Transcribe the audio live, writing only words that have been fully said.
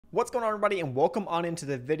What's going on, everybody, and welcome on into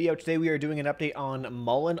the video. Today we are doing an update on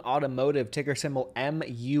MULLEN Automotive, ticker symbol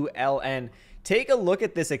MULN. Take a look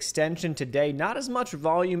at this extension today. Not as much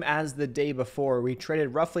volume as the day before. We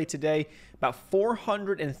traded roughly today about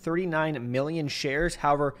 439 million shares.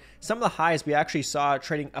 However, some of the highs we actually saw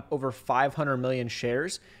trading up over 500 million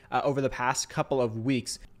shares over the past couple of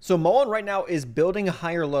weeks. So MULLEN right now is building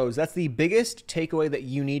higher lows. That's the biggest takeaway that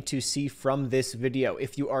you need to see from this video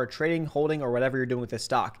if you are trading, holding, or whatever you're doing with this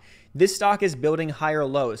stock. This stock is building higher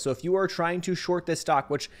lows. So if you are trying to short this stock,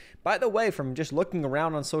 which, by the way, from just looking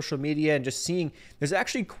around on social media and just seeing, there's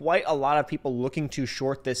actually quite a lot of people looking to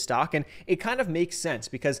short this stock. And it kind of makes sense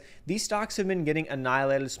because these stocks have been getting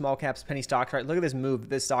annihilated, small caps, penny stocks, right? Look at this move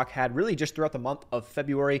this stock had really just throughout the month of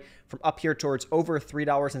February from up here towards over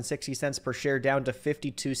 $3.60 per share down to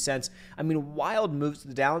 52 cents. I mean, wild moves to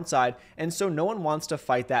the downside. And so no one wants to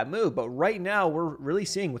fight that move. But right now, we're really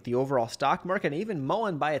seeing with the overall stock market and even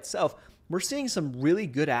MULLEN by itself, we're seeing some really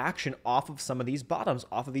good action off of some of these bottoms,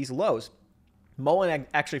 off of these lows. MULLEN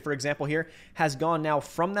actually, for example, here has gone now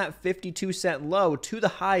from that 52-cent low to the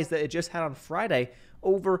highs that it just had on Friday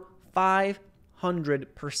over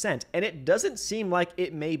 500%. And it doesn't seem like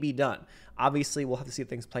it may be done. Obviously, we'll have to see if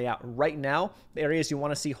things play out. Right now, the areas you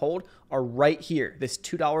want to see hold are right here, this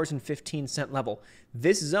 $2.15 level.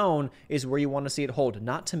 This zone is where you want to see it hold.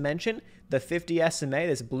 Not to mention the 50 SMA,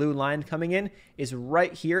 this blue line coming in, is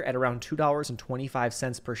right here at around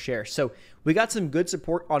 $2.25 per share. So we got some good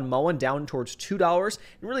support on MULLEN down towards $2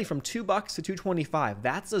 and really from $2 to $2.25.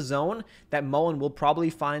 That's a zone that MULLEN will probably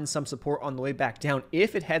find some support on the way back down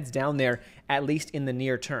if it heads down there, at least in the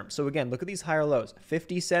near term. So again, look at these higher lows,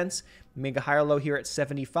 50 cents, make a higher low here at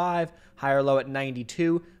 75, higher low at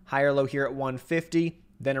 92, higher low here at 150,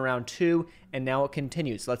 then around 2, and now it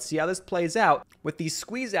continues. Let's see how this plays out. With these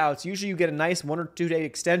squeeze outs, usually you get a nice 1 or 2 day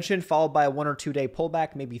extension followed by a 1 or 2 day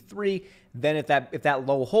pullback, maybe 3. Then if that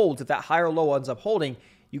low holds, if that higher low ends up holding,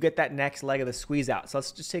 you get that next leg of the squeeze out. So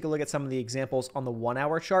let's just take a look at some of the examples on the 1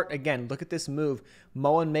 hour chart. Again, look at this move.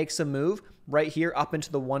 MULLEN makes a move right here up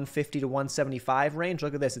into the 150 to 175 range.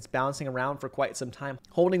 Look at this. It's bouncing around for quite some time.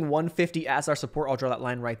 Holding 150 as our support. I'll draw that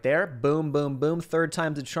line right there. Boom, boom, boom. Third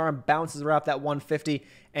time's the charm. Bounces around that 150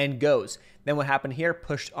 and goes. Then what happened here?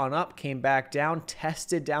 Pushed on up, came back down,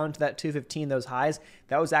 tested down to that 215, those highs.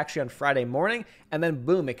 That was actually on Friday morning. And then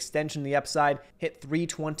boom, extension to the upside, hit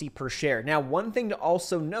 320 per share. Now, one thing to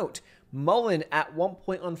also note, MULLEN at one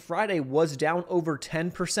point on Friday was down over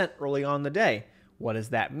 10% early on in the day. What does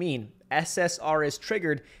that mean? SSR is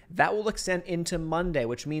triggered. That will extend into Monday,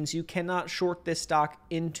 which means you cannot short this stock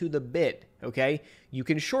into the bid, okay? You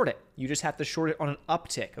can short it. You just have to short it on an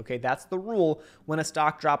uptick, okay? That's the rule when a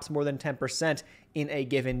stock drops more than 10% in a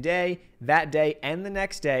given day. That day and the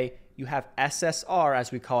next day, you have SSR,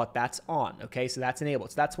 as we call it, that's on, okay? So that's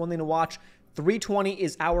enabled. So that's one thing to watch. 320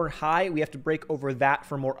 is our high. We have to break over that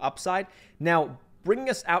for more upside. Now, bringing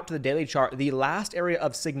us out to the daily chart, the last area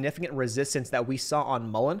of significant resistance that we saw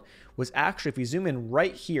on MULLEN was actually, if we zoom in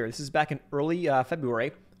right here, this is back in early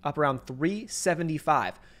February, up around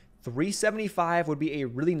 375. 375 would be a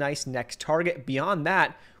really nice next target. Beyond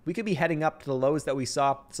that, we could be heading up to the lows that we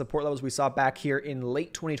saw, support levels we saw back here in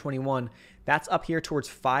late 2021. That's up here towards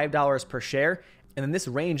 $5 per share. And then this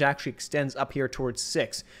range actually extends up here towards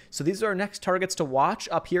 6. So these are our next targets to watch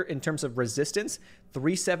up here in terms of resistance.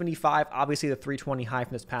 375, obviously the 320 high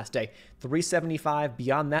from this past day. 375,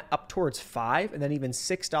 beyond that up towards 5, and then even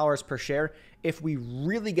 $6 per share if we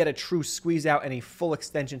really get a true squeeze out and a full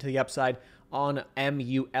extension to the upside on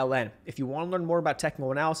MULN. If you want to learn more about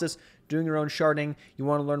technical analysis, doing your own charting, you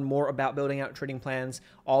want to learn more about building out trading plans,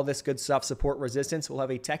 all this good stuff, support resistance, we'll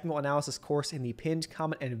have a technical analysis course in the pinned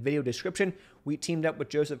comment and video description. We teamed up with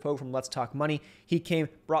Joseph Ho from Let's Talk Money. He came,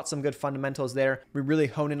 brought some good fundamentals there. We really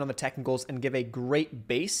hone in on the technicals and give a great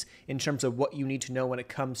base in terms of what you need to know when it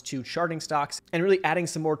comes to charting stocks and really adding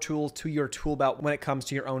some more tools to your tool belt when it comes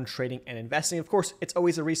to your own trading and investing. Of course, it's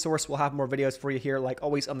always a resource. We'll have more videos for you here, like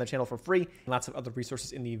always on the channel for free. Lots of other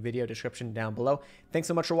resources in the video description down below. Thanks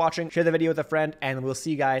so much for watching. Share the video with a friend, and we'll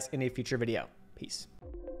see you guys in a future video. Peace.